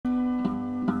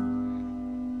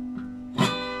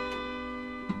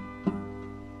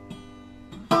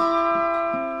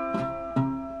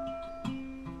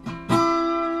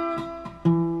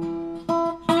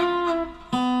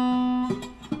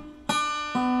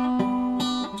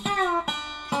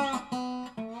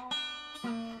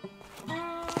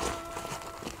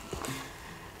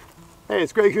Hey,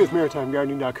 it's Greg here with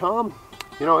MaritimeGardening.com.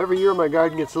 You know, every year my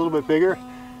garden gets a little bit bigger,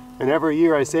 and every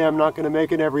year I say I'm not going to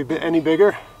make it any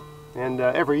bigger, and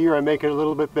every year I make it a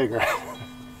little bit bigger.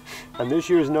 And this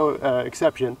year is no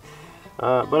exception.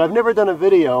 But I've never done a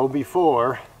video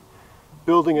before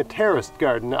building a terraced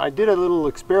garden. I did a little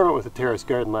experiment with a terraced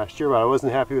garden last year, but I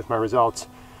wasn't happy with my results.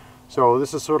 So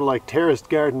this is sort of like terraced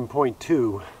garden point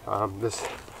 2, this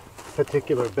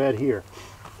particular bed here.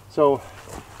 So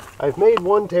I've made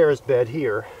one terraced bed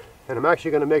here, and I'm actually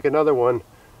going to make another one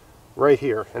right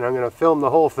here, and I'm going to film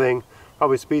the whole thing,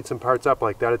 probably speed some parts up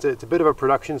like that. It's a bit of a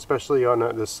production, especially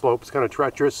on this slope. It's kind of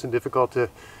treacherous and difficult to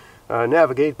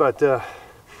navigate, but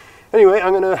anyway,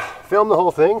 I'm going to film the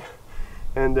whole thing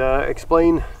and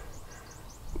explain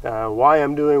why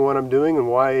I'm doing what I'm doing and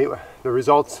why the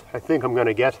results I think I'm going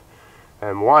to get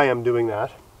and why I'm doing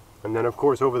that. And then of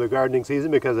course over the gardening season,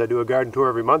 because I do a garden tour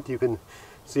every month, you can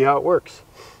see how it works.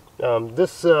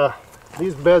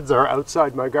 These beds are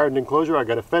outside my garden enclosure. I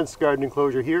got a fenced garden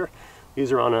enclosure here.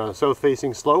 These are on a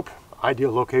south-facing slope,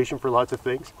 ideal location for lots of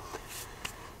things.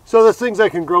 So there's things I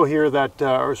can grow here that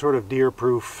are sort of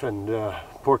deer-proof and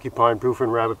porcupine-proof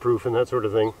and rabbit-proof and that sort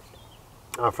of thing.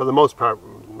 For the most part,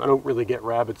 I don't really get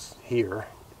rabbits here.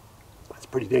 It's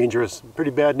pretty dangerous,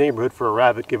 pretty bad neighborhood for a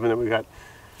rabbit, given that we got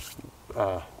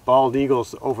bald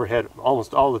eagles overhead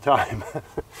almost all the time.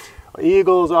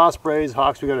 Eagles, ospreys,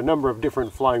 hawks, we got a number of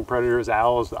different flying predators,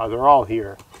 owls, they're all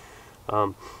here.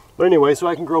 But anyway, so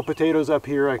I can grow potatoes up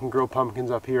here, I can grow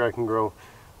pumpkins up here, I can grow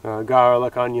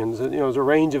garlic, onions, you know, there's a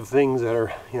range of things that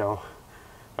are, you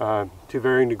know, to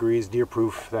varying degrees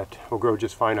deer-proof that will grow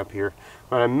just fine up here.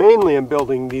 But I mainly am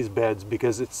building these beds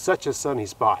because it's such a sunny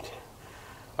spot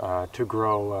to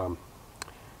grow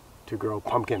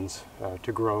pumpkins,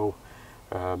 to grow,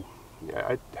 you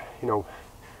know,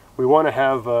 we want to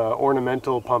have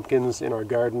ornamental pumpkins in our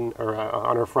garden or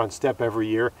on our front step every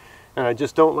year, and I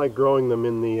just don't like growing them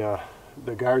in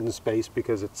the garden space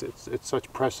because it's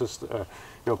such precious, you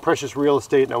know, precious real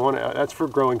estate, and that's for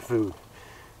growing food.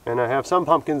 And I have some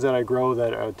pumpkins that I grow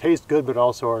that taste good but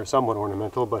also are somewhat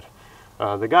ornamental. But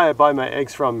the guy I buy my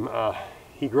eggs from,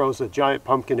 he grows a giant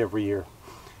pumpkin every year,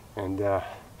 and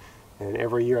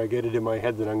every year I get it in my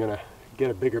head that I'm going to get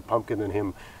a bigger pumpkin than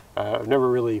him. I've never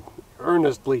really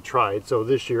earnestly tried, so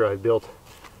this year I built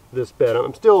this bed.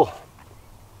 I'm still,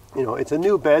 you know, it's a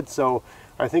new bed, so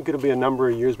I think it'll be a number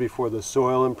of years before the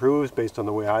soil improves based on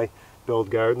the way I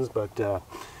build gardens. But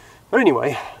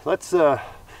anyway, let's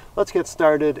get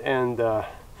started and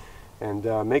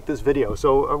make this video.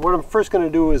 So what I'm first going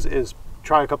to do is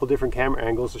try a couple different camera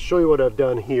angles to show you what I've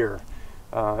done here,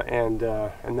 and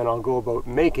then I'll go about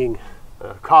making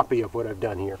a copy of what I've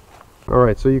done here. All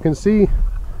right, so you can see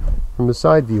from the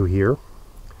side view here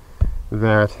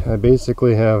that I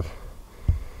basically have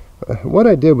what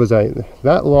I did was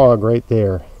that log right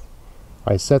there,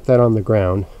 I set that on the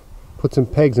ground, put some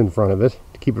pegs in front of it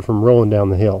to keep it from rolling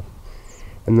down the hill,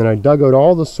 and then I dug out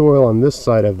all the soil on this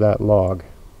side of that log.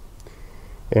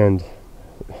 And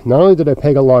not only did I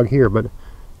peg a log here, but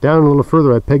down a little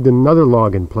further I pegged another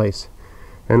log in place.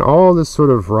 And all this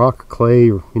sort of rock, clay,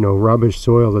 you know, rubbish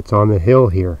soil that's on the hill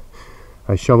here,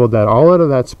 I shoveled that all out of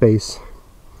that space,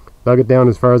 dug it down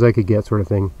as far as I could get, sort of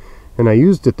thing, and I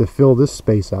used it to fill this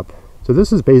space up. So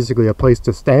this is basically a place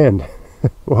to stand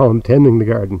while I'm tending the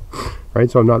garden, right?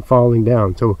 So I'm not falling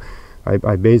down. So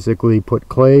I basically put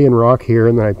clay and rock here,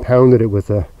 and then I pounded it with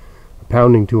a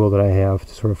pounding tool that I have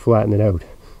to sort of flatten it out.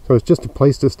 So it's just a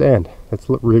place to stand. That's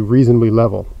reasonably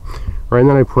level, right? And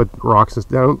then I put rocks. I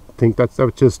don't think that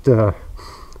was just no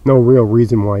real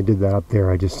reason why I did that up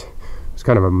there. It was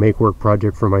kind of a make-work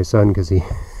project for my son because he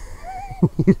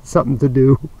needed something to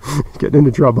do, getting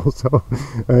into trouble. So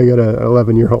I got an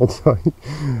 11-year-old. So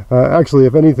actually,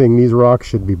 if anything, these rocks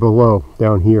should be below,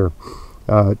 down here,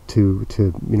 to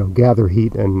you know, gather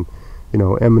heat and, you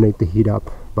know, emanate the heat up.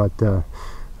 But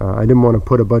I didn't want to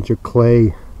put a bunch of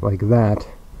clay like that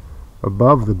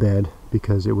above the bed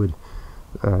because it would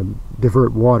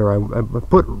divert water. I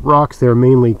put rocks there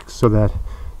mainly so that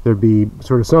there'd be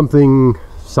sort of something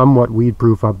somewhat weed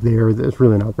proof up there. It's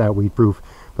really not that weed proof,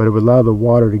 but it would allow the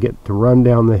water to run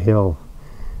down the hill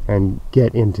and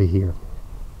get into here.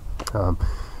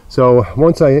 So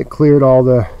once I cleared all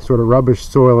the sort of rubbish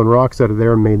soil and rocks out of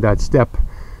there and made that step,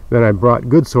 then I brought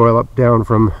good soil up down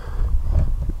from,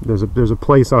 there's a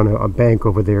place on a bank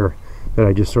over there that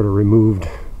I just sort of removed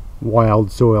wild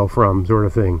soil from, sort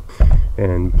of thing,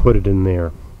 and put it in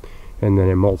there, and then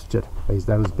I mulched it.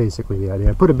 That was basically the idea.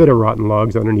 I put a bit of rotten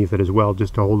logs underneath it as well,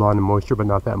 just to hold on to moisture, but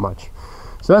not that much.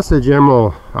 So that's the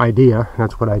general idea.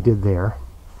 That's what I did there.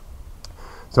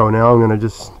 So now I'm going to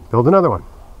just build another one.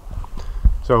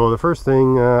 So So the first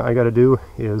thing I got to do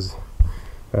is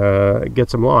get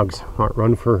some logs.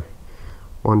 One for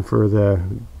the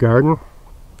garden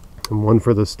and one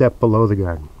for the step below the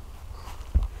garden.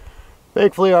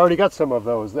 Thankfully I already got some of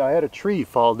those. I had a tree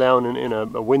fall down in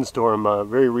a windstorm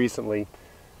very recently.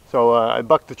 So I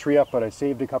bucked the tree up, but I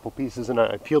saved a couple pieces and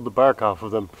I peeled the bark off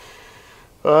of them.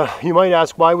 You might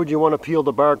ask, why would you want to peel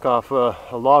the bark off a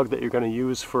log that you're going to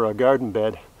use for a garden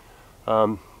bed?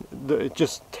 It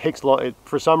just takes long.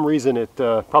 For some reason,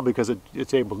 probably because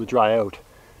it's able to dry out.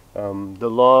 The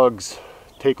logs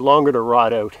take longer to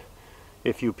rot out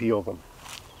if you peel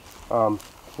them.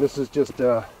 This is just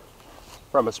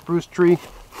from a spruce tree.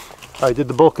 I did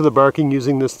the bulk of the barking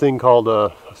using this thing called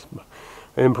an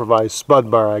improvised spud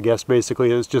bar, I guess.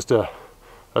 Basically, it's just a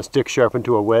stick sharpened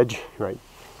to a wedge, right?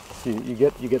 You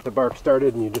get the bark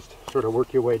started, and you just sort of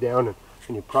work your way down,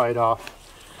 and you pry it off,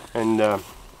 and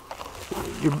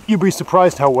you'd be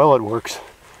surprised how well it works.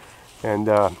 And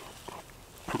not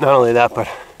only that, but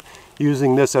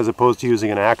using this as opposed to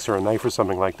using an axe or a knife or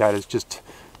something like that is just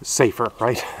safer,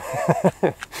 right?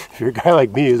 If you're a guy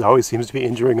like me who always seems to be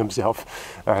injuring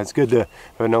himself, it's good to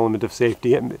have an element of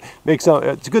safety.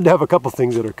 It's good to have a couple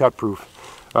things that are cut proof.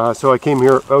 So I came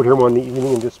out here one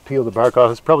evening and just peeled the bark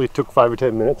off. This probably took 5 or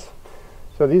 10 minutes.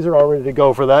 So these are all ready to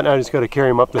go for that, and I just got to carry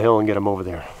them up the hill and get them over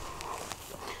there.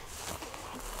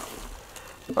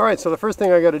 Alright, so the first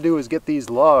thing I got to do is get these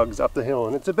logs up the hill,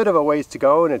 and it's a bit of a ways to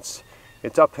go, and it's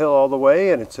uphill all the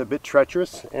way, and it's a bit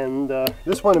treacherous, and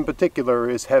this one in particular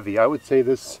is heavy. I would say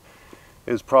this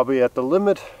is probably at the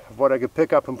limit of what I could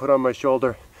pick up and put on my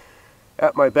shoulder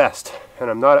at my best, and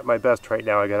I'm not at my best right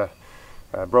now. I got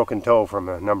a broken toe from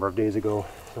a number of days ago,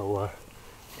 so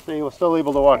I'm still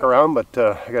able to walk around, but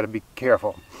I got to be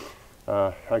careful.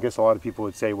 I guess a lot of people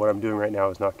would say what I'm doing right now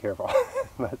is not careful,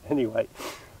 but anyway.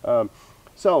 And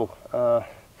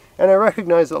I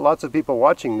recognize that lots of people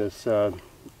watching this,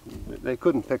 they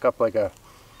couldn't pick up like a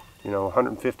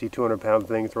 150, 200 pound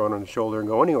thing, throw it on the shoulder and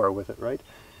go anywhere with it, right?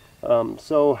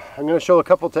 So I'm going to show a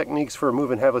couple techniques for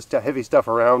moving heavy stuff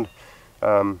around,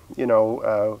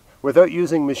 without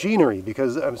using machinery,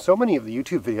 because so many of the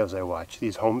YouTube videos I watch,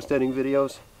 these homesteading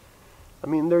videos, I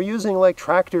mean, they're using like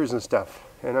tractors and stuff.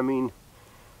 And I mean,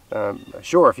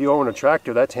 sure, if you own a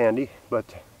tractor, that's handy,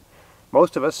 but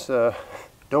most of us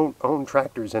don't own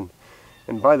tractors, and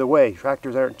by the way,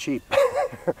 tractors aren't cheap.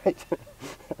 Right?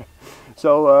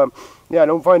 So yeah, I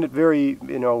don't find it very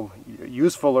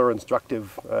useful or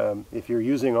instructive if you're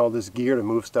using all this gear to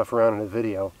move stuff around in a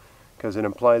video, because it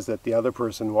implies that the other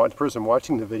person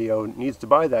watching the video needs to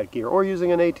buy that gear, or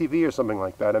using an ATV or something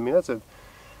like that. I mean, that's an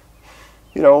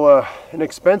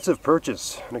expensive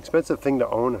purchase, an expensive thing to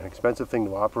own, an expensive thing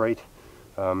to operate.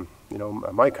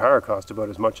 My car cost about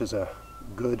as much as a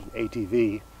good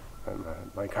ATV.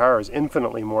 My car is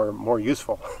infinitely more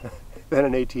useful than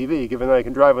an ATV, given that I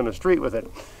can drive on the street with it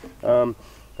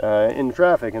in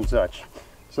traffic and such.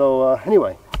 So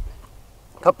anyway,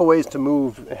 a couple ways to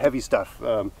move heavy stuff.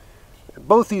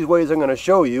 Both these ways I'm going to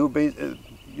show you,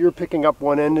 you're picking up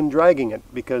one end and dragging it,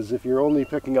 because if you're only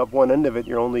picking up one end of it,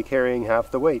 you're only carrying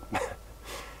half the weight.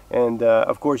 And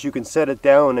of course you can set it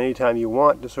down anytime you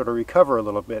want to sort of recover a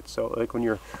little bit. So like when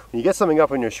you get something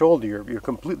up on your shoulder, you're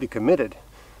completely committed.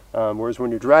 Whereas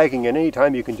when you're dragging it,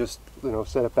 anytime you can just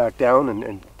set it back down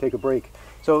and take a break.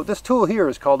 So this tool here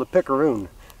is called a pickaroon.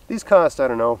 These cost, I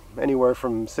don't know, anywhere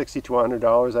from $60 to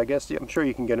 $100, I guess. I'm sure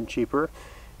you can get them cheaper,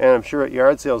 and I'm sure at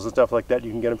yard sales and stuff like that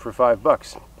you can get them for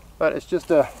 $5. But it's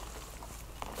just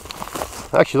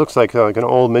actually looks like an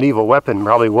old medieval weapon.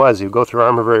 Probably was. You go through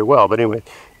armor very well. But anyway,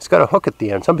 it's got a hook at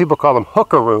the end. Some people call them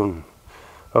hookaroon.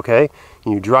 Okay,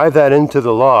 and you drive that into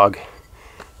the log,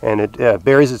 and it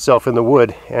buries itself in the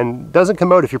wood and doesn't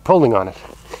come out if you're pulling on it.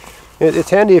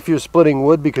 It's handy if you're splitting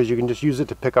wood, because you can just use it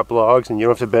to pick up logs and you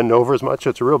don't have to bend over as much,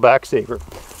 so it's a real back saver.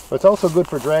 But it's also good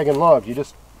for dragging logs. You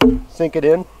just sink it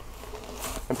in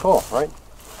and pull, right?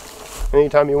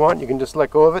 Anytime you want, you can just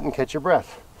let go of it and catch your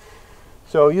breath.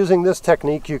 So using this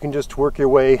technique, you can just work your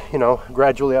way,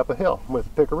 gradually up a hill with a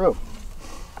pickaroon.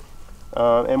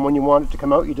 And when you want it to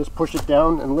come out, you just push it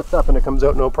down and lift up and it comes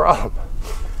out no problem.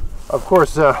 Of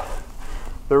course,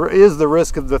 there is the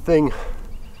risk of the thing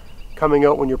coming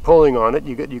out when you're pulling on it.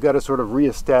 You got to sort of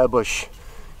reestablish,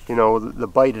 the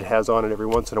bite it has on it every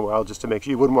once in a while, just to make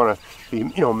sure. You wouldn't want to be,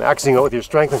 maxing out with your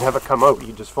strength and have it come out.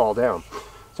 You just fall down.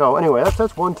 So anyway,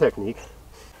 that's one technique.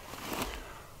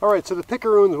 All right, so the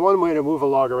pickaroon is one way to move a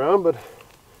log around, but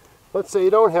let's say you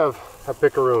don't have a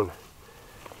pickaroon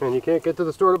and you can't get to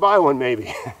the store to buy one,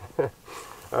 maybe.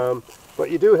 But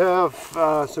you do have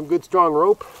some good strong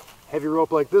rope, heavy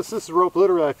rope like this. This is rope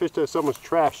literally I fished out of someone's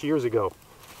trash years ago.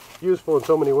 useful in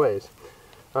so many ways.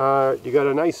 You got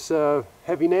a nice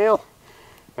heavy nail,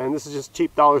 and this is just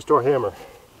cheap dollar store hammer.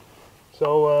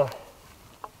 So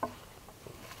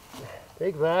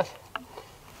take that,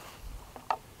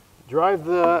 drive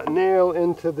the nail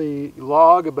into the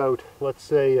log about, let's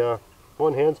say,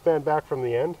 1 handspan back from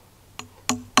the end,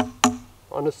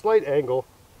 on a slight angle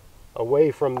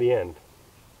away from the end.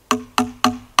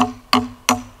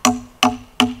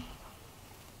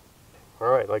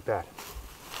 Alright, like that.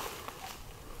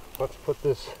 Let's put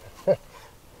this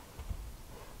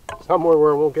somewhere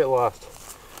where it won't get lost.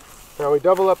 Now we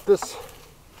double up this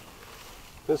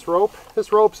rope.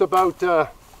 This rope's about, I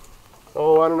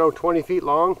don't know, 20 feet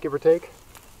long, give or take.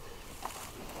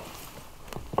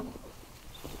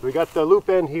 We got the loop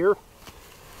end here.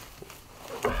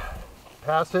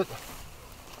 Pass it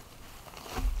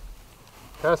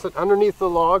underneath the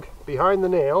log, behind the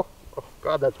nail. Oh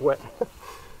God, that's wet.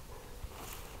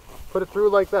 Put it through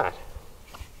like that.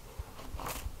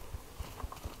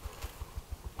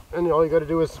 And all you got to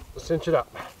do is cinch it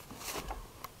up.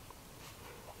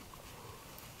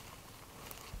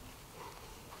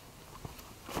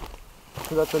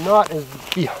 So that the knot is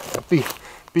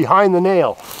behind the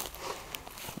nail.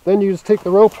 Then you just take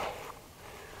the rope,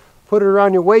 put it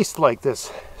around your waist like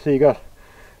this. So you got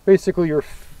basically your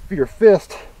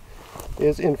fist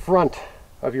is in front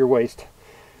of your waist.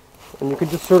 And you can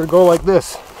just sort of go like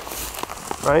this,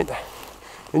 right?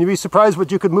 And you'd be surprised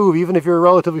what you could move even if you're a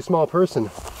relatively small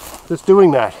person just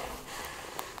doing that.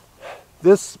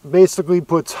 This basically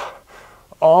puts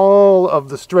all of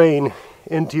the strain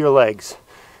into your legs.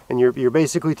 And you're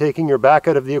basically taking your back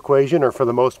out of the equation, or for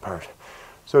the most part.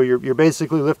 So you're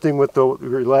basically lifting with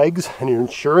your legs, and you're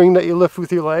ensuring that you lift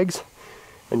with your legs,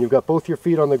 and you've got both your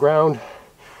feet on the ground.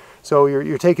 So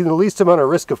you're taking the least amount of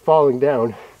risk of falling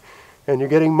down, and you're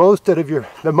getting the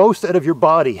most out of your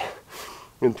body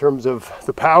in terms of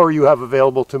the power you have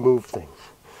available to move things.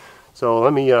 So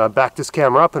let me back this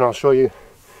camera up, and I'll show you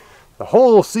the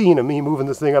whole scene of me moving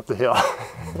this thing up the hill.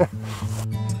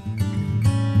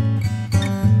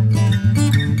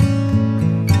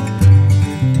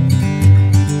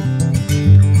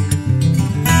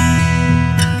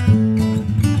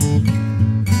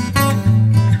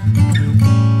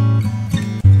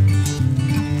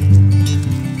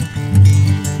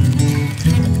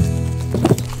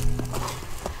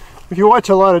 If you watch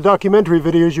a lot of documentary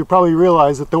videos, you probably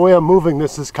realize that the way I'm moving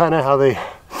this is kind of how they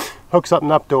hook something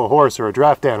up to a horse or a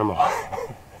draft animal.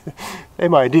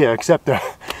 Same idea, except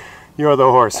you're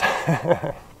the horse.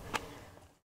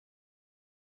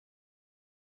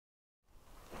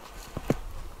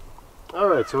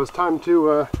 Alright, so it's time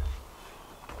to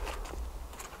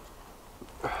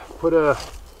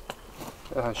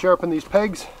sharpen these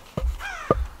pegs.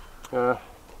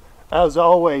 As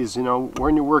always, you know,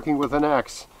 when you're working with an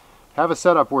axe, have a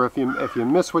setup where if you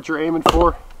miss what you're aiming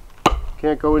for,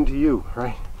 can't go into you,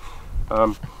 right?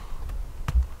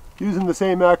 Using the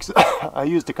same axe I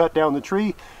used to cut down the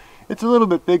tree. It's a little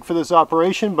bit big for this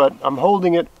operation, but I'm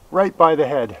holding it right by the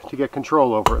head to get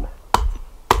control over it,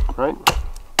 right?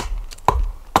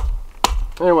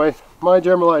 Anyway, my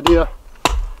general idea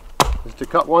is to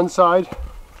cut one side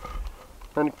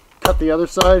and cut the other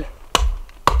side.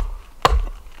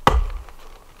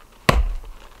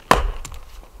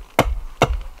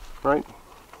 Right,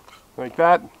 like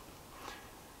that.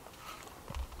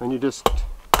 Then you just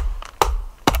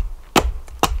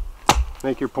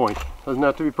make your point. Doesn't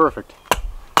have to be perfect.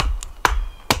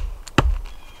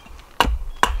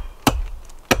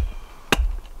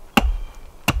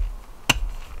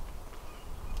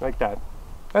 Like that.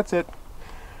 That's it.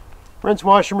 Rinse,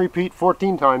 wash, and repeat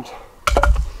 14 times.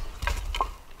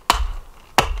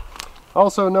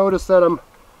 Also notice that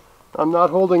I'm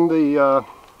not holding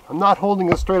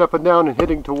it straight up and down and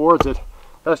hitting towards it.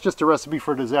 That's just a recipe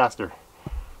for disaster.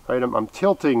 Right? I'm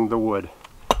tilting the wood,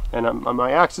 and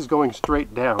my axe is going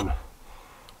straight down.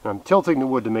 And I'm tilting the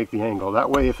wood to make the angle.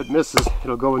 That way, if it misses,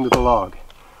 it'll go into the log.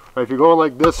 Right? If you're going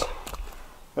like this,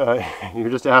 you're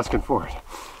just asking for it.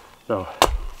 So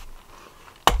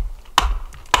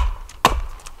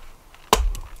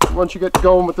once you get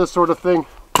going with this sort of thing,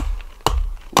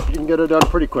 you can get it done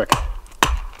pretty quick.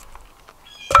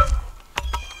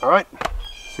 Alright,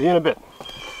 see you in a bit.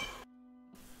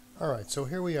 Alright, so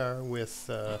here we are with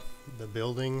the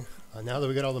building. Now that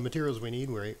we got all the materials we need,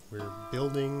 we're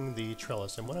building the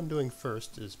trellis. And what I'm doing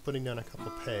first is putting down a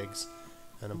couple pegs.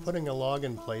 And I'm putting a log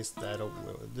in place that,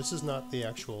 this is not the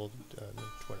actual,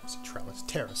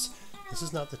 terrace. This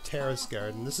is not the terrace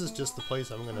garden. This is just the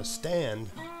place I'm going to stand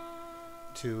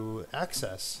to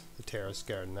access the terrace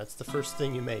garden. That's the first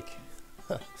thing you make.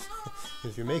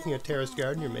 if you're making a terraced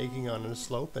garden, you're making on a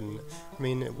slope, and I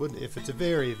mean, it would, if it's a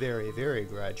very, very, very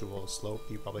gradual slope,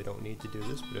 you probably don't need to do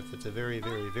this, but if it's a very,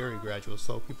 very, very gradual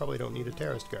slope, you probably don't need a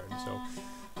terraced garden. So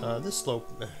this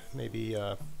slope, maybe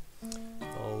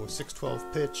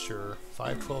 6/12 pitch or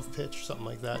 5/12 pitch, something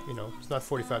like that. You know, it's not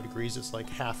 45 degrees, it's like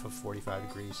half of 45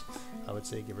 degrees, I would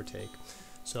say, give or take.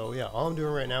 So yeah, all I'm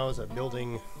doing right now is I'm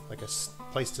building like a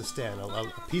place to stand,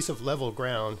 a piece of level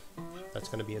ground that's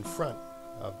going to be in front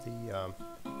of the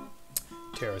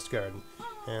terraced garden.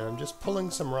 And I'm just pulling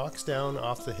some rocks down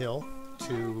off the hill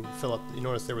to fill up. You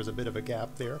notice there was a bit of a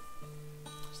gap there.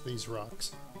 So these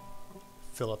rocks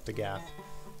fill up the gap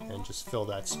and just fill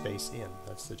that space in.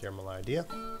 That's the general idea.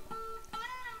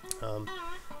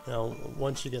 Now,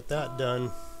 once you get that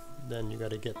done, then you got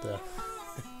to get the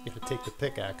you got to take the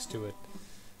pickaxe to it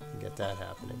and get that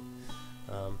happening.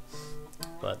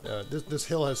 But this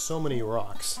hill has so many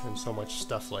rocks and so much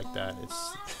stuff like that.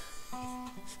 It's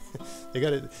they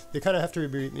kind of have to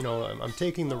be, you know, I'm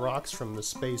taking the rocks from the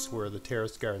space where the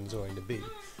terraced garden is going to be,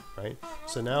 right?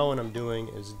 So now what I'm doing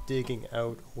is digging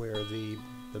out where the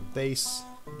base,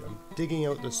 I'm digging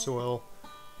out the soil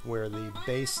where the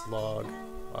base log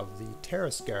of the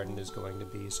terraced garden is going to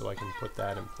be, so I can put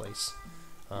that in place,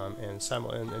 and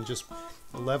just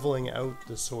leveling out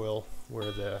the soil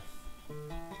where the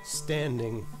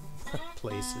standing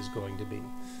place is going to be.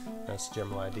 That's the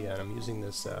general idea, and I'm using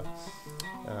this,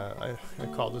 I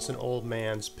call this an old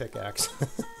man's pickaxe.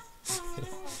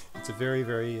 It's a very,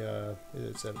 very,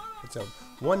 it's a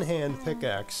one-hand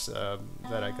pickaxe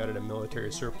that I got at a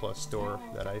military surplus store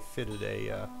that I fitted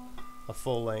a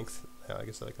full length, I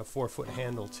guess like a 4-foot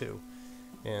handle to,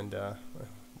 and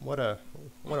what a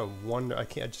wonder! I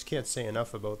just can't say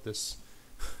enough about this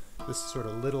sort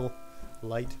of little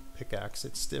light pickaxe.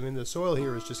 I mean, the soil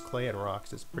here is just clay and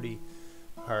rocks. It's pretty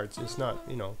hard. It's not,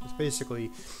 you know, it's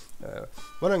basically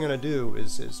what I'm going to do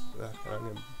is I'm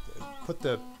going to put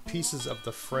the pieces of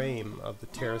the frame of the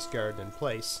terraced garden in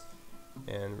place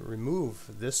and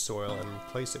remove this soil and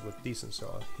replace it with decent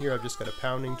soil. Here I've just got a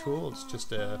pounding tool. It's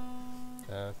just a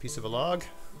piece of a log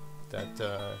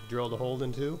that drilled a hole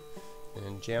into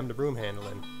and jammed a broom handle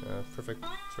in. Perfect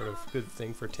sort of good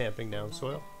thing for tamping down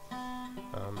soil.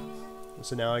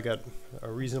 So now I got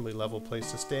a reasonably level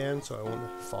place to stand so I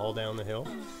won't fall down the hill.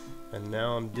 And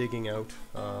now I'm digging out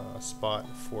a spot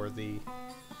for the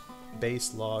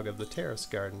base log of the terrace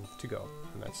garden to go.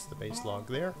 And that's the base log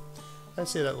there. I'd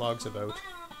say that log's about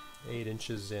 8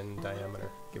 inches in diameter,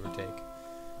 give or take.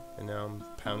 And now I'm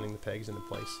pounding the pegs into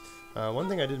place. One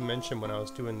thing I didn't mention when I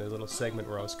was doing the little segment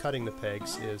where I was cutting the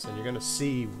pegs is, and you're going to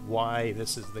see why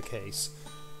this is the case,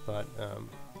 but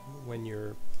when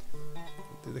you're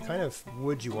the kind of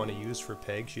wood you want to use for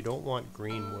pegs, you don't want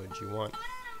green wood. You want,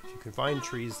 if you can find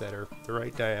trees that are the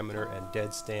right diameter and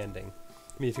dead standing.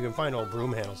 I mean, if you can find old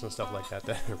broom handles and stuff like that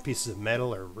that are pieces of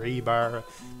metal or rebar,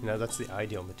 you know, that's the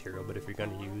ideal material. But if you're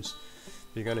going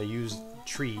to use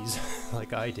trees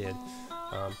like I did,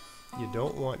 you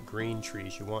don't want green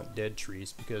trees. You want dead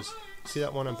trees, because see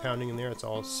that one I'm pounding in there? It's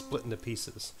all split into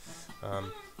pieces.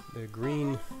 The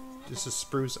green, this is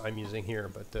spruce I'm using here,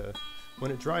 but when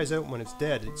it dries out, when it's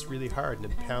dead, it's really hard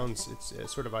and it pounds.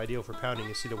 It's sort of ideal for pounding.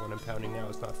 You see the one I'm pounding now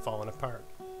is not falling apart.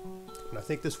 And I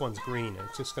think this one's green, and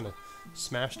it's just going to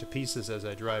smash to pieces as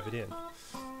I drive it in.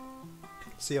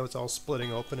 See how it's all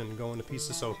splitting open and going to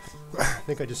pieces? So I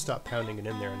think I just stopped pounding it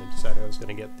in there and I decided I was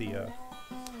going to get the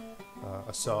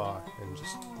a saw and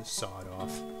just saw it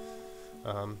off.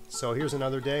 So here's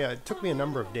another day. It took me a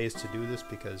number of days to do this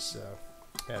because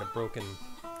I had a broken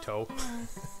toe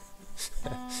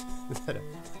that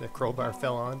a crowbar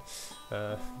fell on,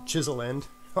 chisel end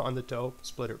on the toe,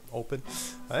 split it open.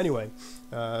 Anyway,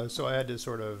 so I had to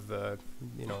sort of,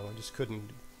 you know, I just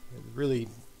couldn't, it really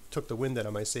took the wind out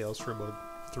of my sails for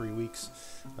about 3 weeks.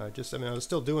 I mean, I was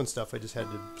still doing stuff, I just had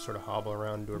to sort of hobble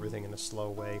around and do everything in a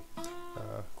slow way.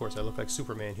 Of course, I look like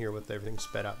Superman here with everything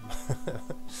sped up.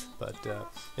 But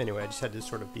anyway, I just had to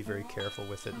sort of be very careful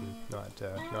with it and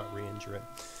not re-injure it.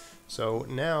 So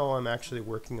now I'm actually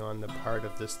working on the part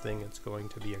of this thing that's going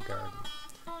to be a garden.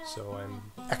 So I'm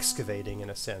excavating, in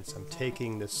a sense. I'm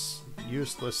taking this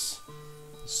useless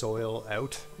soil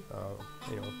out.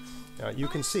 You know, you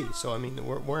can see. So I mean,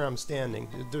 where I'm standing,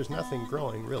 there's nothing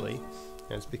growing really,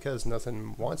 and it's because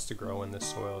nothing wants to grow in this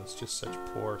soil. It's just such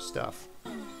poor stuff.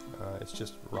 It's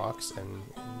just rocks and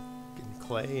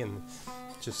clay and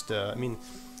just. I mean,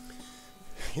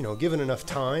 you know, given enough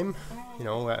time, you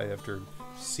know, after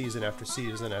season after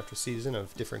season after season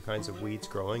of different kinds of weeds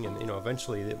growing, and you know,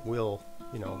 eventually it will,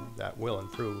 you know, that will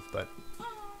improve. But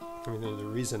I mean, the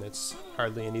reason it's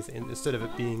hardly anything, instead of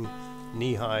it being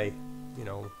knee-high you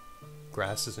know,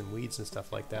 grasses and weeds and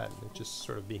stuff like that, and it's just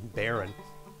sort of being barren.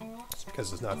 It's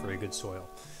because it's not very good soil.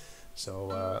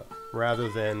 So rather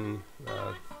than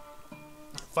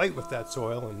fight with that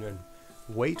soil and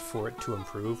wait for it to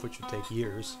improve, which would take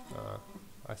years,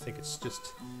 I think it's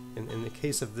just, in the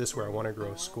case of this where I want to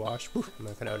grow squash, whew, I'm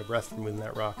not kind of out of breath from moving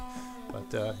that rock,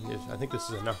 but I think this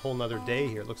is a whole nother day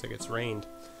here. It looks like it's rained.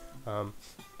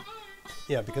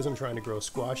 Yeah, because I'm trying to grow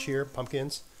squash here,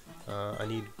 pumpkins, I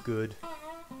need good,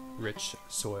 rich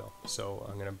soil. So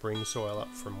I'm going to bring soil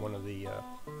up from one of the,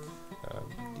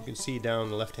 you can see down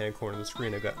the left-hand corner of the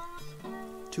screen, I've got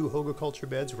 2 hogaculture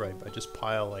beds where I just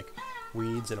pile like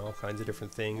weeds and all kinds of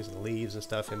different things and leaves and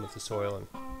stuff in with the soil, and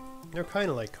they're kind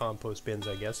of like compost bins,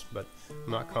 I guess, but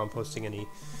I'm not composting any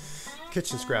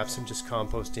kitchen scraps. I'm just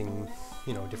composting,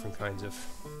 you know, different kinds of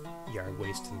yard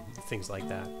waste and things like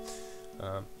that.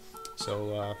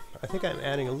 So I think I'm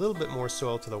adding a little bit more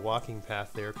soil to the walking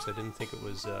path there because I didn't think it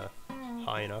was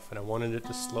high enough, and I wanted it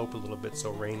to slope a little bit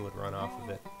so rain would run off of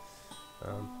it.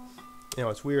 You know,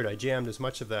 it's weird. I jammed as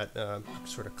much of that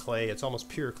sort of clay. It's almost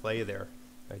pure clay there.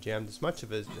 I jammed as much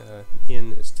of it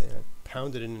in,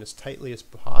 pounded it in as tightly as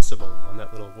possible on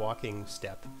that little walking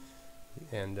step,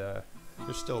 and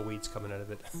there's still weeds coming out of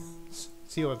it.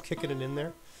 See how I'm kicking it in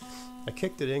there? I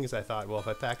kicked it in because I thought, well, if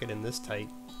I pack it in this tight,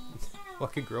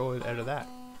 what could grow out of that?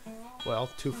 Well,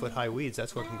 2-foot high weeds,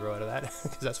 that's what can grow out of that,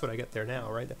 because that's what I get there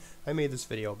now, right? I made this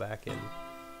video back in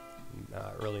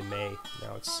early May.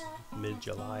 Now it's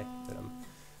mid-July that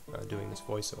I'm doing this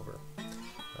voiceover.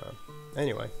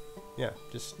 Anyway, yeah,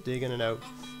 just digging it out,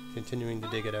 continuing to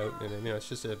dig it out, and you know, it's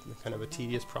just a kind of a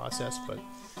tedious process, but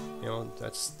you know,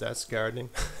 that's gardening.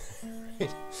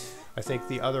 Right? I think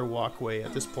the other walkway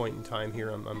at this point in time here,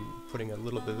 I'm putting a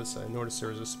little bit of this. I noticed there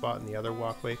was a spot in the other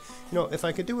walkway. You know, if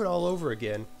I could do it all over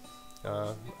again,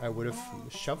 I would have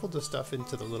shoveled the stuff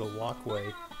into the little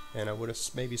walkway, and I would have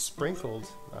maybe sprinkled,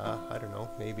 I don't know,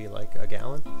 maybe like a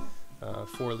gallon,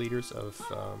 4 liters of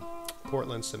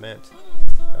Portland cement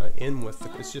in with the,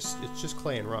 it's just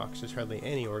clay and rocks. There's hardly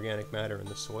any organic matter in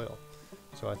the soil.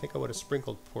 So I think I would have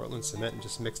sprinkled Portland cement and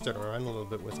just mixed it around a little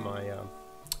bit with my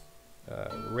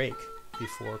rake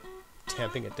before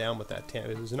tamping it down with that tamp.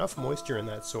 There's enough moisture in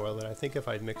that soil that I think if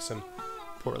I'd mixed some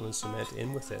Portland cement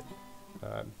in with it,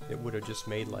 it would have just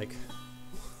made like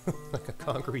like a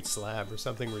concrete slab or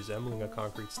something resembling a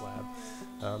concrete slab.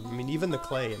 I mean, even the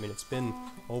clay, I mean, it's been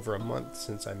over a month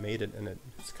since I made it, and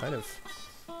it's kind of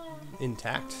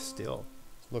intact still.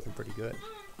 It's looking pretty good.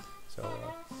 So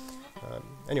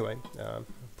anyway,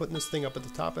 putting this thing up at the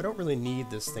top. I don't really need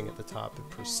this thing at the top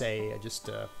per se. I just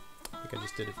I think I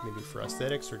just did it maybe for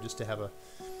aesthetics, or just to have a,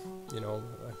 you know,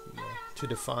 to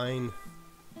define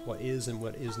what is and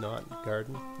what is not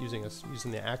garden, using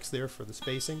the axe there for the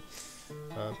spacing.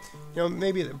 You know,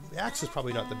 maybe the axe is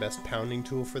probably not the best pounding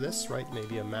tool for this, right?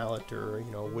 Maybe a mallet, or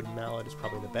you know, a wooden mallet is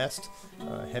probably the best.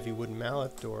 Heavy wooden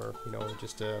mallet, or you know,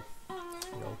 just a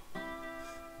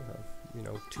you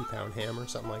know, 2-pound hammer,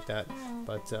 something like that.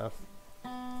 But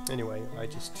anyway,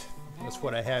 that's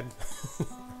what I had.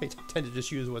 I tend to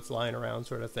just use what's lying around,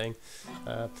 sort of thing.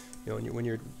 You know, when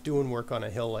you're doing work on a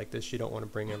hill like this, you don't want to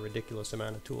bring a ridiculous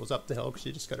amount of tools up the hill, because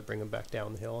you just got to bring them back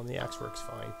down the hill, and the axe works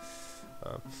fine.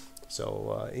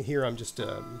 So here I'm just,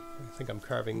 I think I'm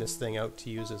carving this thing out to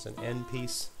use as an end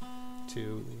piece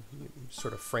to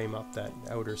sort of frame up that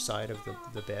outer side of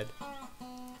the bed.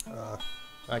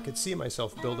 I could see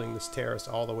myself building this terrace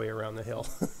all the way around the hill.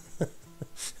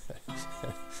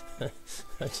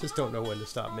 I just don't know when to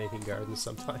stop making gardens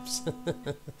sometimes.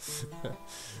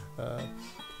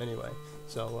 Anyway,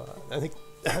 so I think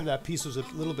that piece was a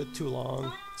little bit too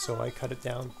long, so I cut it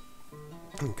down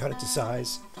and cut it to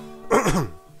size.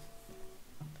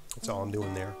 That's all I'm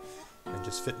doing there, and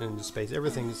just fitting into space.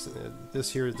 Everything's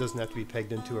this here doesn't have to be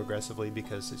pegged in too aggressively,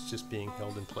 because it's just being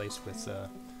held in place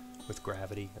with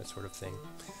gravity, that sort of thing.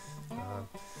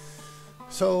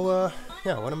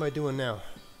 Yeah, what am I doing now?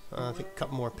 I think a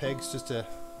couple more pegs just to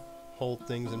hold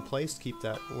things in place, keep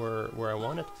that where I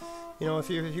want it. You know, if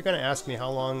you're going to ask me how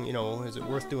long, you know, is it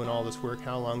worth doing all this work,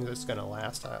 how long is this going to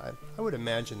last, I would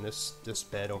imagine this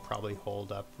bed will probably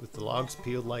hold up with the logs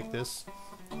peeled like this,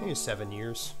 maybe 7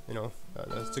 years. You know,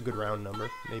 that's a good round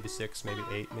number. Maybe 6, maybe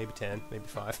 8, maybe 10, maybe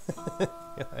 5.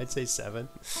 Yeah, I'd say 7.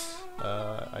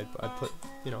 I'd put,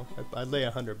 you know, I'd lay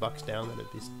 $100 down that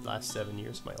it'd last 7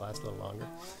 years. Might last a little longer.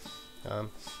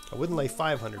 I wouldn't lay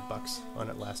 $500 on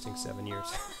it lasting 7 years.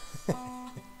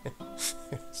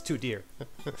 It's too dear.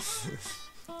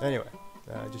 Anyway,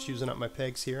 just using up my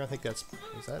pegs here. I think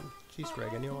geez,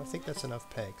 Greg, I think that's enough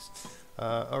pegs.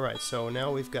 Alright, so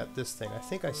now we've got this thing. I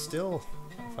think I still,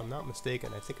 if I'm not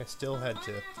mistaken, I think I still had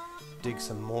to dig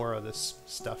some more of this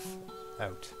stuff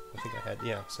out. I think I had,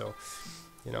 yeah, so,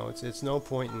 you know, it's no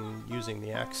point in using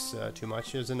the axe too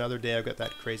much. Here's another day I've got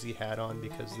that crazy hat on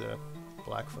because the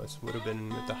blackflies would have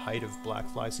been at the height of black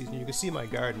fly season. You can see my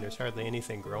garden, there's hardly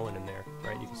anything growing in there,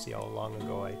 right? You can see how long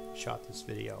ago I shot this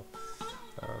video.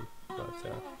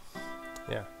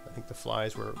 Yeah, I think the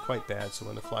flies were quite bad, so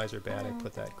when the flies are bad, I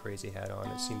put that crazy hat on.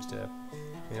 It seems to,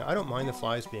 you know, I don't mind the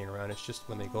flies being around, it's just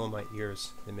when they go in my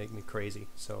ears, they make me crazy,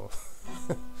 so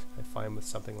I find with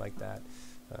something like that,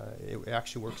 it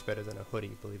actually works better than a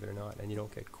hoodie, believe it or not, and you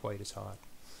don't get quite as hot.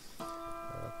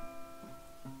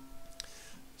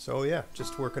 So yeah,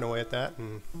 just working away at that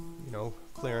and, you know,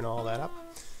 clearing all that up.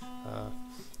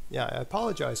 Yeah, I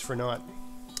apologize for not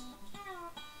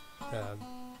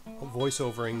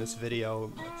voiceovering this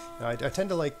video. I tend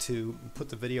to like to put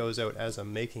the videos out as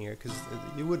I'm making it because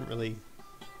you wouldn't really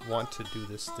want to do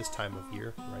this time of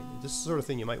year, right? This is the sort of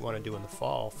thing you might want to do in the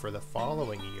fall for the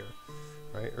following year,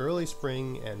 right? Early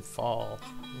spring and fall,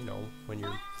 you know, when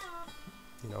you're,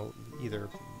 you know, either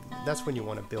that's when you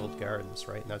want to build gardens,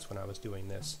 right? And that's when I was doing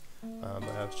this. But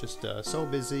I was just so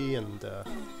busy, and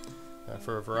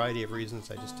for a variety of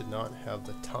reasons, I just did not have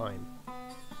the time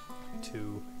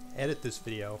to edit this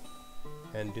video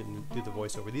and didn't do the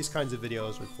voiceover. These kinds of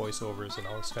videos with voiceovers and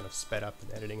all this kind of sped up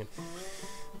and editing, and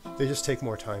they just take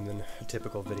more time than a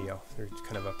typical video. They're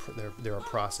kind of they're a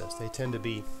process. They tend to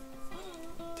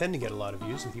get a lot of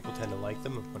views, and people tend to like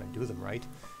them when I do them right.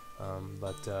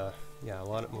 Yeah, a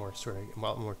lot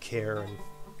more care and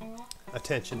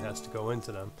attention has to go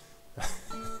into them.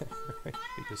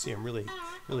 You can see I'm really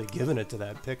giving it to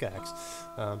that pickaxe,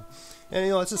 and you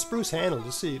know, it's a spruce handle.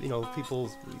 Just see, you know,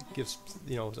 people give,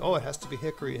 you know, oh, it has to be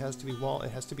hickory, it has to be wall,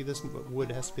 it has to be this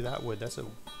wood, it has to be that wood. That's a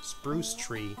spruce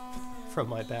tree from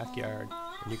my backyard,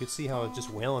 and you can see how it's just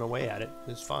wailing away at it.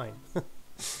 It's fine.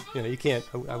 You know, you can't.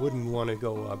 I wouldn't want to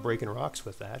go breaking rocks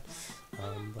with that.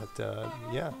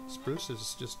 Yeah, spruce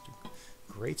is just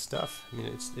great stuff. I mean,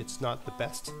 it's not the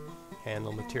best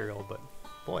handle material, but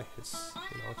boy, it's,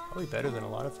 you know, it's probably better than a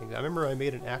lot of things. I remember I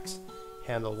made an axe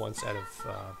handle once out of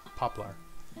poplar,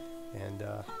 and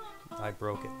I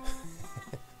broke it.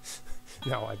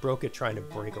 No, I broke it trying to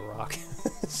break a rock.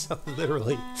 So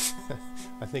literally,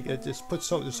 I think it just puts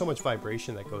there's so much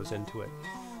vibration that goes into it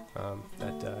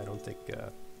that I don't think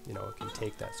you know, it can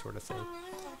take that sort of thing.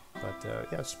 But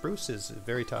yeah, spruce is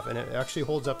very tough, and it actually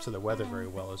holds up to the weather very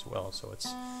well as well. So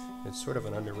it's sort of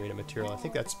an underrated material. I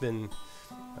think that's been,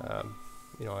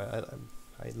 you know,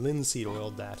 I linseed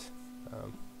oiled that.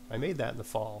 I made that in the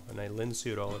fall, and I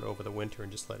linseed oiled it over the winter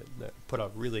and just let it put a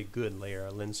really good layer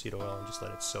of linseed oil and just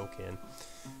let it soak in.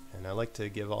 And I like to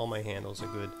give all my handles a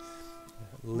good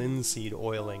linseed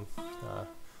oiling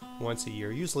once a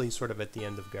year, usually sort of at the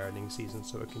end of gardening season,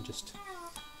 so it can just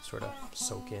sort of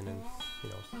soak in, and, you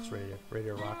know, it's ready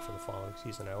to rock for the following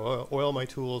season. I oil my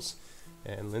tools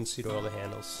and linseed oil the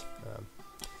handles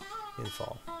in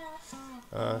fall.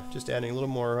 Just adding a little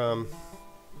more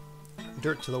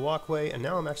dirt to the walkway, and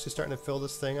now I'm actually starting to fill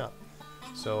this thing up.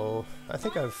 So I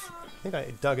think I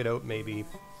dug it out maybe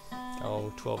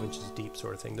 12 inches deep,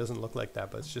 sort of thing. Doesn't look like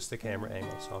that, but it's just the camera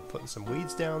angle. So I'm putting some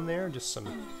weeds down there, just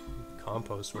some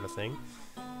compost sort of thing,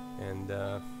 and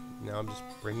now I'm just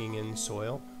bringing in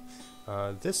soil.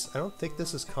 This, I don't think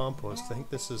this is compost. I think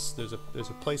this is, there's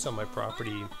a place on my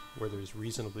property where there's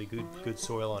reasonably good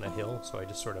soil on a hill, so I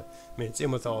just sort of, I mean, it's in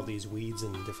with all these weeds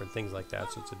and different things like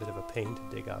that, so it's a bit of a pain to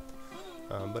dig up,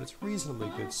 but it's reasonably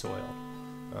good soil.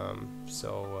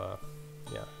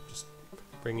 Yeah, just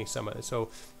bringing some of it. So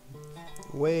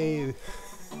way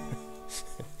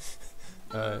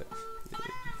the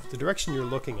direction you're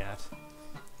looking at,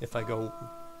 if I go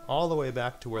all the way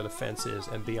back to where the fence is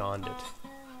and beyond it,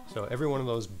 so every one of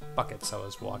those buckets I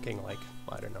was walking, like,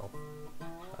 I don't know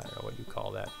what you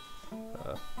call that,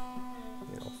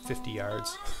 you know, 50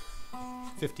 yards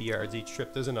 50 yards each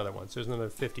trip. There's another one, so there's another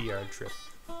 50-yard trip.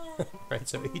 Right,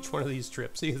 so each one of these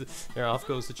trips, see, there, off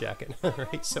goes the jacket.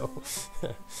 Right, so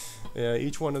yeah,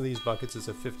 each one of these buckets is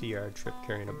a 50-yard trip,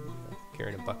 carrying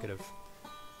a bucket of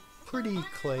pretty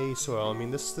clay soil. I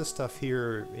mean, this stuff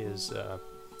here is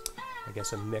I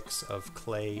guess a mix of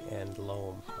clay and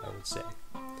loam, I would say.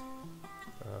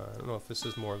 I don't know if this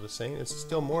is more of the same. It's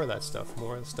still more of that stuff,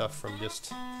 more of the stuff from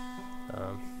just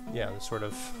yeah, the sort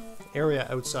of area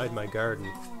outside my garden,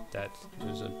 that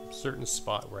there's a certain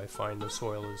spot where I find the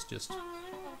soil is just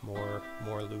more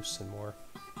loose and more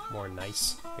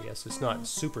nice. I guess it's not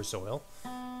super soil,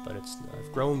 but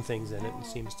I've grown things in it and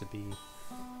seems to be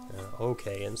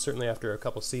okay, and certainly after a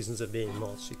couple seasons of being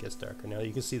mulched, it gets darker. Now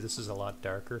you can see this is a lot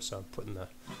darker, so I'm putting the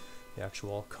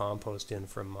actual compost in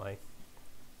from my,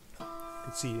 you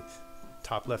can see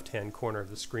top left hand corner of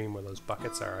the screen where those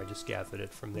buckets are. I just gathered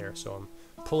it from there, so I'm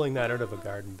pulling that out of a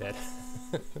garden bed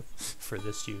for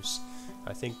this use.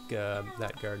 I think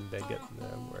that garden bed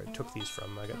where I took these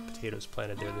from, I got potatoes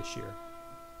planted there this year.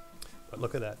 But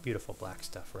look at that beautiful black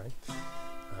stuff, right?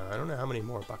 I don't know how many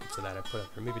more buckets of that I put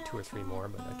up, or maybe 2 or 3 more,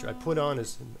 but I put on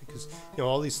because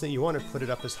all these things, you want to put it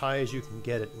up as high as you can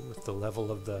get it with the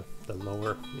level of the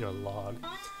lower log,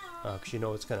 because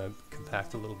it's going to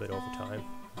compact a little bit over time.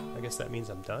 I guess that means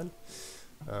I'm done.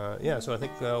 Yeah, so I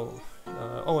think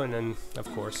oh, and then of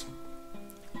course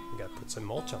we got to put some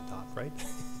mulch on top, right?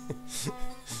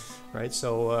 Right,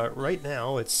 so right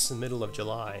now it's the middle of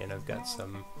July, and I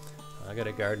got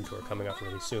a garden tour coming up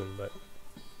really soon, but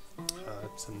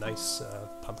some nice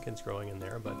pumpkins growing in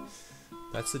there. But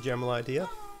that's the general idea.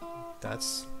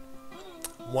 That's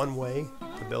one way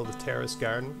to build a terrace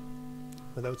garden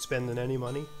without spending any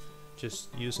money,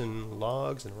 just using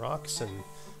logs and rocks and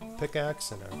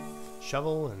pickaxe and a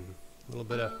shovel and a little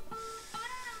bit of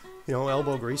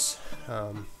elbow grease,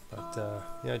 but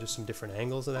yeah, just some different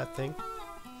angles of that thing.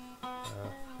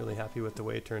 Really happy with the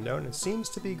way it turned out, and it seems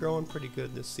to be growing pretty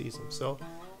good this season. So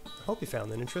I hope you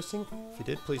found that interesting. If you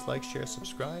did, please like, share,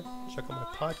 subscribe. Check out my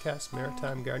podcast,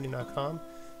 maritimegardening.com.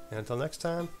 And until next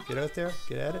time, get out there,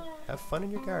 get at it, have fun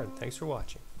in your garden. Thanks for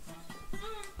watching.